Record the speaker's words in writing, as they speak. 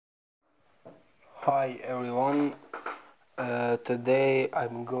Hi everyone, today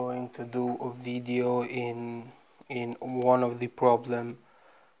I'm going to do a video in one of the problem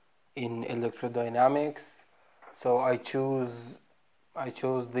in electrodynamics. So I chose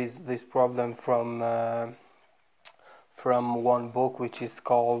this problem from one book which is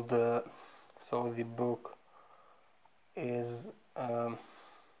called so the book is um,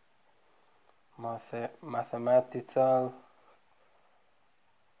 Mathematical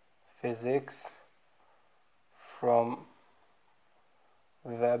Physics from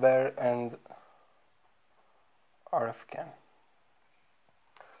Weber and Arfken.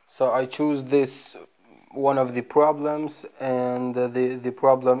 So I choose this one of the problems, and the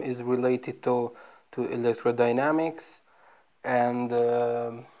problem is related to electrodynamics, and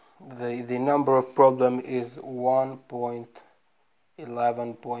the number of problem is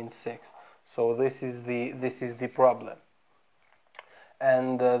 1.11.6. So this is the problem,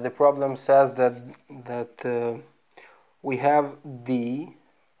 and the problem says that we have D,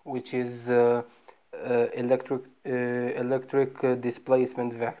 which is electric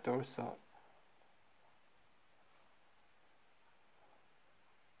displacement vector. So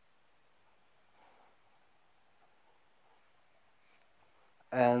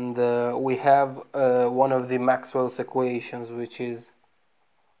and we have one of the Maxwell's equations, which is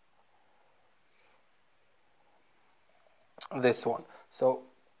this one. So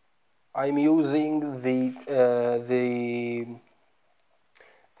I'm using the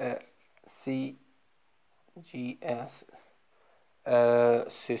CGS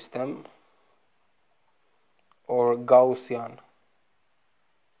system, or Gaussian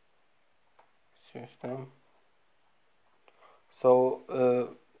system. So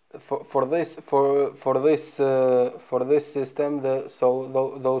for this system,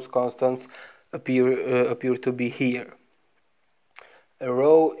 those constants appear to be here.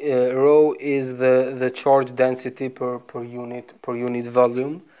 Rho is the charge density per unit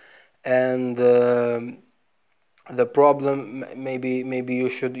volume, and the problem, maybe you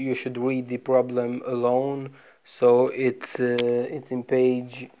should read the problem alone. So it's in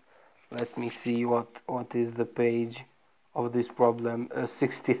page, let me see what is the page of this problem,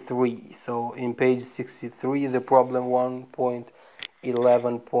 63. So in page 63, the problem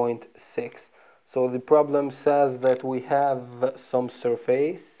 1.11.6. So the problem says that we have some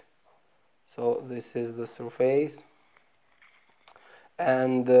surface. So this is the surface,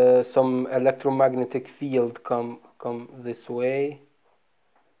 and some electromagnetic field come this way.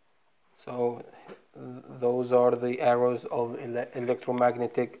 So those are the arrows of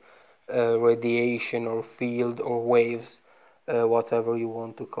electromagnetic radiation or field or waves, whatever you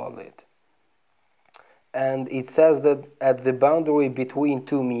want to call it. And it says that at the boundary between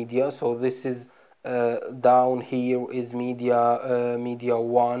two media, so this is down here is media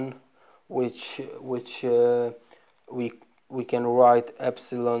 1, which we can write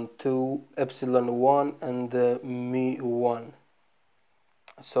epsilon 2, epsilon 1, and mu 1.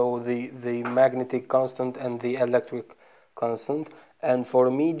 So the magnetic constant and the electric constant. And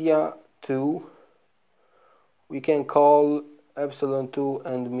for media 2, we can call epsilon 2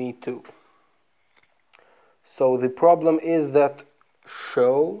 and mu 2. So the problem is that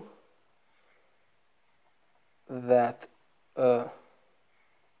show that a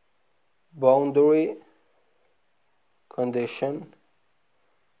boundary condition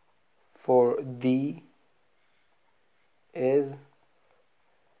for D is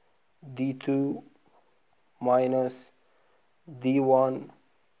D2 minus D1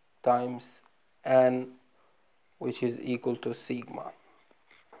 times N, which is equal to sigma.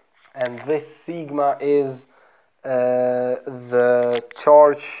 And this sigma is the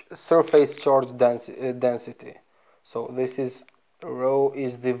surface charge density. So this is rho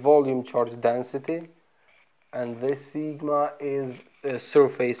is the volume charge density, and this sigma is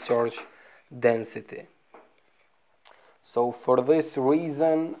surface charge density. So for this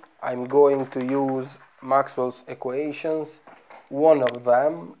reason, I'm going to use Maxwell's equations, one of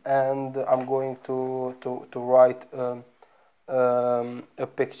them, and I'm going to write a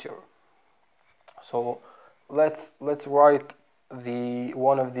picture. So let's write the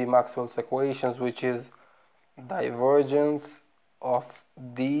one of the Maxwell's equations, which is divergence of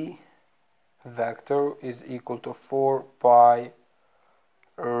D vector is equal to 4 pi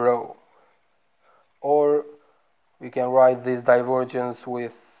rho. Or we can write this divergence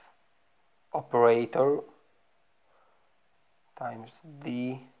with operator times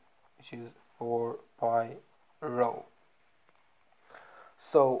D, which is 4 pi rho.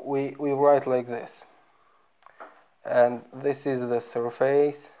 So we write like this, and this is the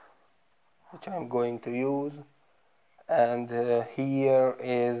surface which I'm going to use, and here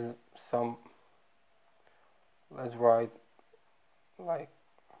is some let's write like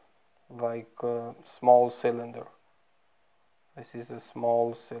a small cylinder. This is a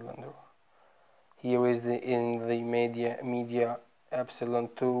small cylinder. Here is in the media epsilon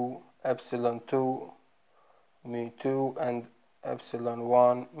 2, mu2, and epsilon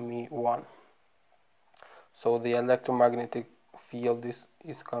 1, mu1. So the electromagnetic field is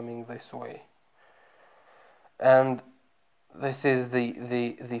coming this way. And this is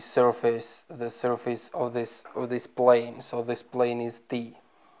the surface of this plane. So this plane is T.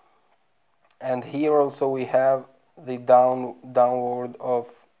 And here also we have the downward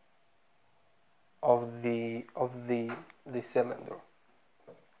of the cylinder.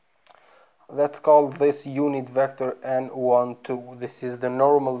 Let's call this unit vector n1, 2. This is the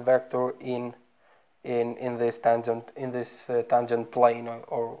normal vector in this tangent plane,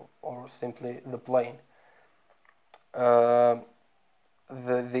 or simply the plane. The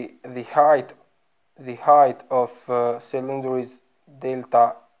height of cylinder is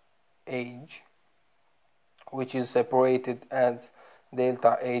delta h, which is separated as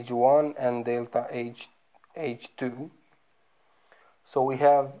delta h1 and delta h2. So we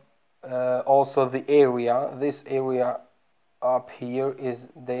have also the area. This area up here is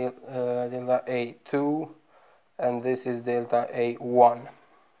delta a2, and this is delta a1.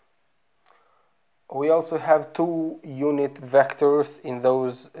 We also have two unit vectors in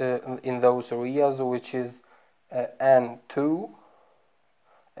those areas, which is n2,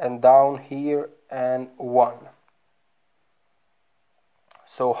 and down here n1.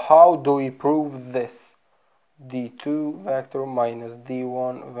 So how do we prove this? d2 vector minus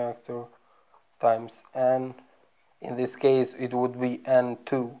d1 vector times n. In this case it would be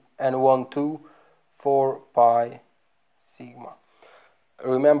n1, 4 pi sigma.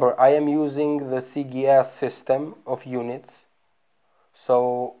 Remember, I am using the CGS system of units.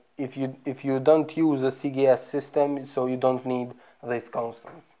 So if you don't use the CGS system, so you don't need this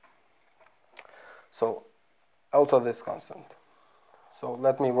constant. So also this constant. So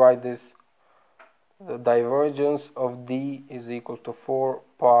let me write this. The divergence of D is equal to 4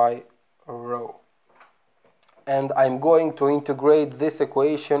 pi rho. And I'm going to integrate this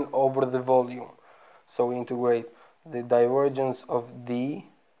equation over the volume. So integrate the divergence of D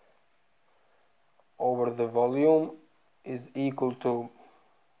over the volume is equal to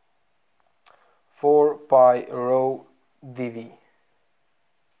 4 pi rho dV.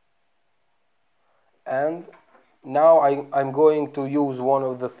 And now I'm going to use one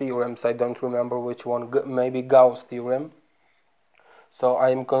of the theorems. I don't remember which one, maybe Gauss theorem. So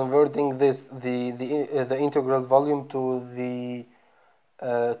I'm converting this the integral volume to the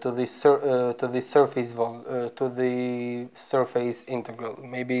surface integral.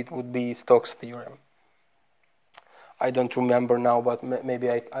 Maybe it would be Stokes theorem. I don't remember now, but maybe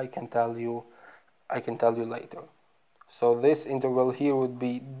I can tell you later. So this integral here would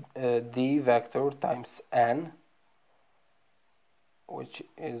be d vector times n, which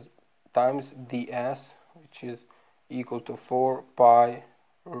is times ds, which is equal to 4 pi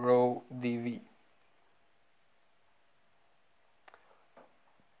rho dV.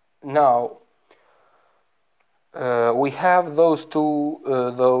 Now we have those two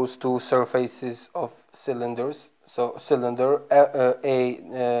surfaces of cylinders. So cylinder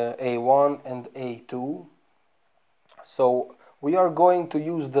A1 and A2. So we are going to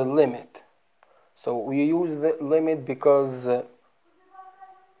use the limit. So we use the limit because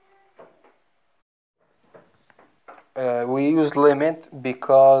we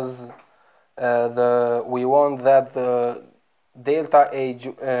we want that the delta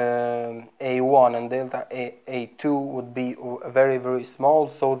A1 and delta A2 would be very, very small.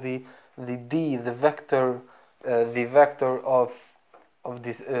 So the vector of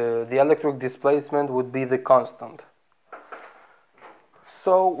this the electric displacement would be the constant.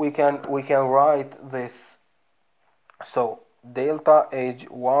 So we can write this. So delta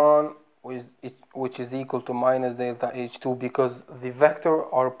H1 which is equal to minus delta H2, because the vector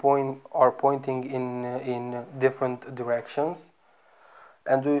are pointing in different directions,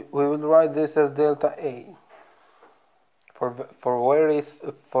 and we will write this as delta A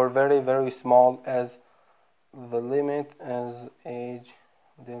for very, very small, as the limit as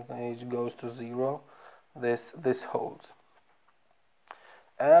delta H goes to 0, this holds.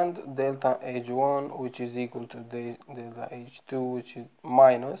 And delta H1, which is equal to delta H2, which is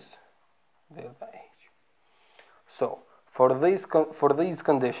minus delta H. So for these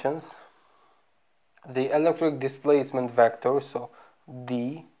conditions, the electric displacement vector, so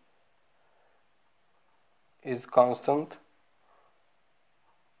D, is constant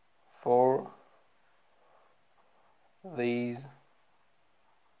for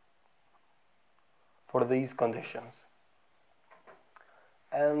for these conditions.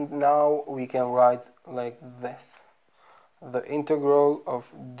 And now we can write like this: the integral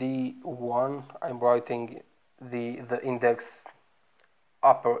of d1, I'm writing the index,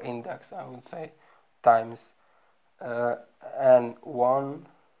 upper index I would say, times n1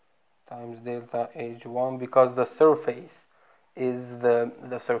 times delta h1, because the surface is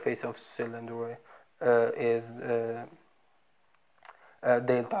the surface of cylinder is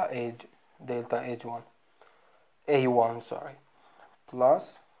delta h1 a1, sorry,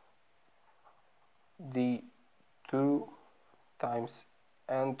 plus d2 times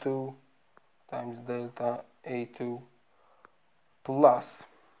n2 times delta a2 plus.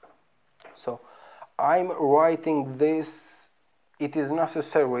 So I'm writing this. It is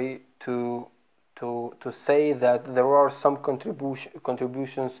necessary to say that there are some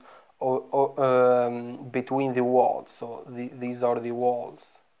contributions between the walls. So these are the walls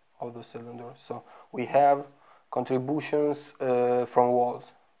of the cylinder. So we have contributions from walls.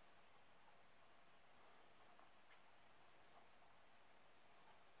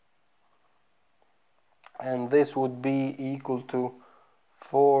 And this would be equal to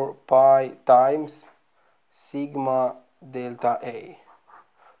 4 pi times sigma delta A.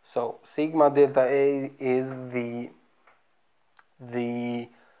 So sigma delta A is the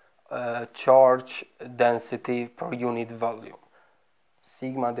charge density per unit volume,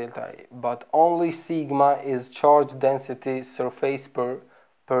 sigma delta A, but only sigma is charge density surface per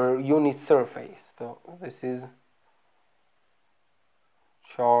unit surface. So this is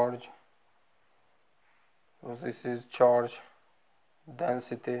charge, so this is charge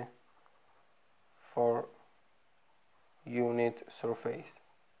density for unit surface.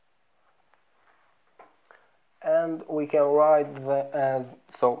 And we can write that as,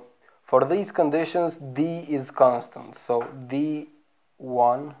 so for these conditions d is constant, so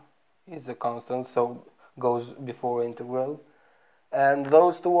d1 is a constant, so goes before integral, and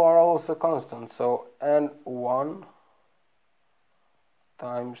those two are also constant, so n1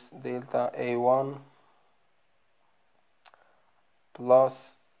 times delta a1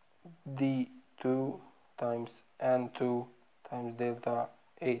 plus d2 times n2 times delta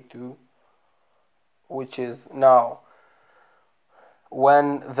a2, which is, now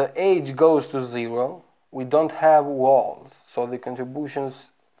when the h goes to 0, we don't have walls, so the contributions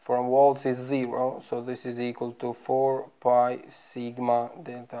from walls is 0, so this is equal to 4 pi sigma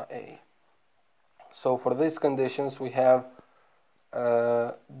delta A. So for these conditions we have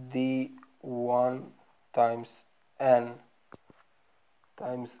d1 times n,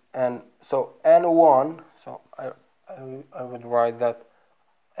 so n1, so I would write that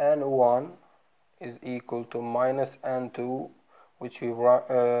n1 is equal to minus n2, which we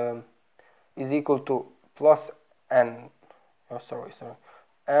is equal to plus n,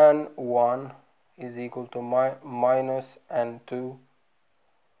 n1 is equal to minus n2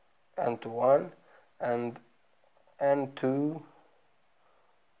 n1, and n2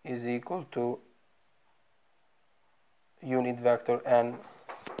 is equal to unit vector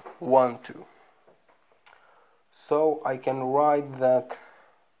n1 2. So I can write that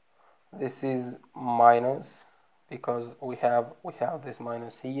this is minus, because we have this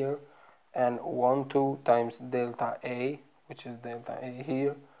minus here, and 1 2 times delta A, which is delta A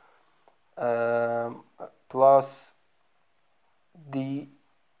here, plus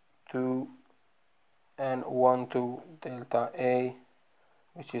d2 and 1 2 delta A,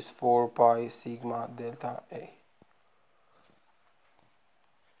 which is 4 pi sigma delta A.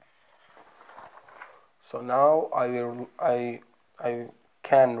 So now I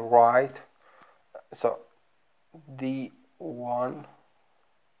can write, so d1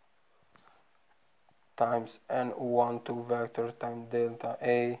 times n1 2 vector times delta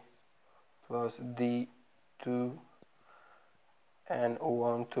A plus d2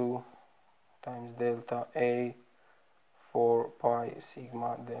 n1 2 times delta A 4 pi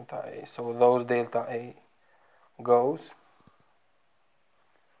sigma delta A. So those delta A goes,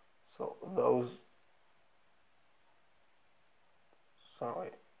 so those,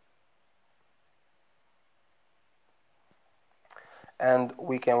 sorry, and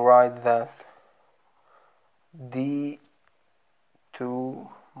we can write that d2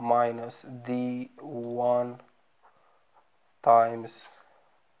 minus d1 times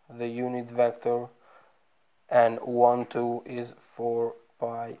the unit vector and 1 2 is 4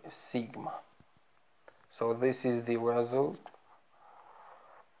 pi sigma. So this is the result.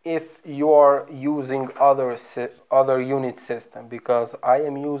 If you are using other unit system, because I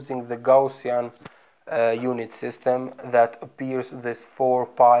am using the Gaussian unit system, that appears this 4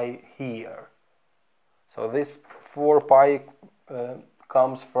 pi here. So this 4 pi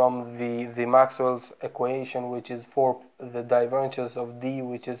comes from the Maxwell's equation, which is for the divergence of D,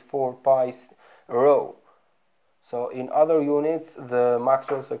 which is 4 pi rho. So in other units, the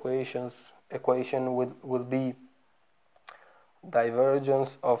Maxwell's equation would be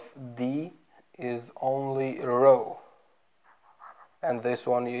divergence of D is only rho, and this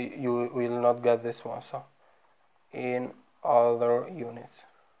one you will not get this one. So in other units,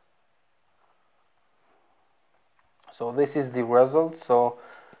 so this is the result. So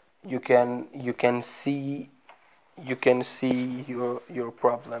you can see your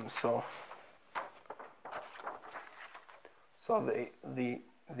problem. So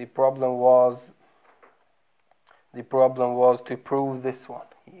the problem was to prove this one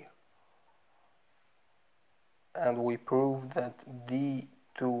here, and we proved that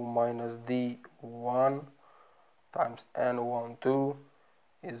D2 minus D1 times N12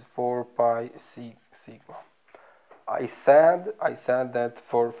 is 4 pi sigma. I said that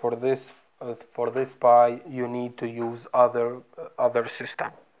for this pi you need to use other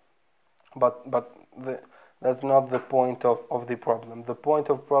system, but that's not the point of the problem. The point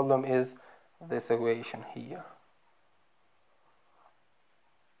of problem is this equation here.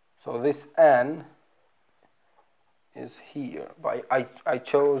 So this n is here, but I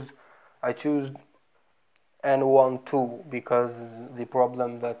choose N12 because the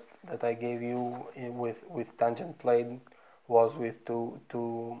problem that I gave you with tangent plane was with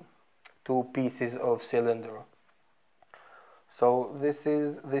two pieces of cylinder. So this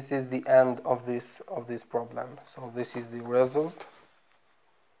is the end of this problem. So this is the result.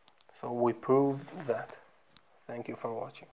 So we proved that. Thank you for watching.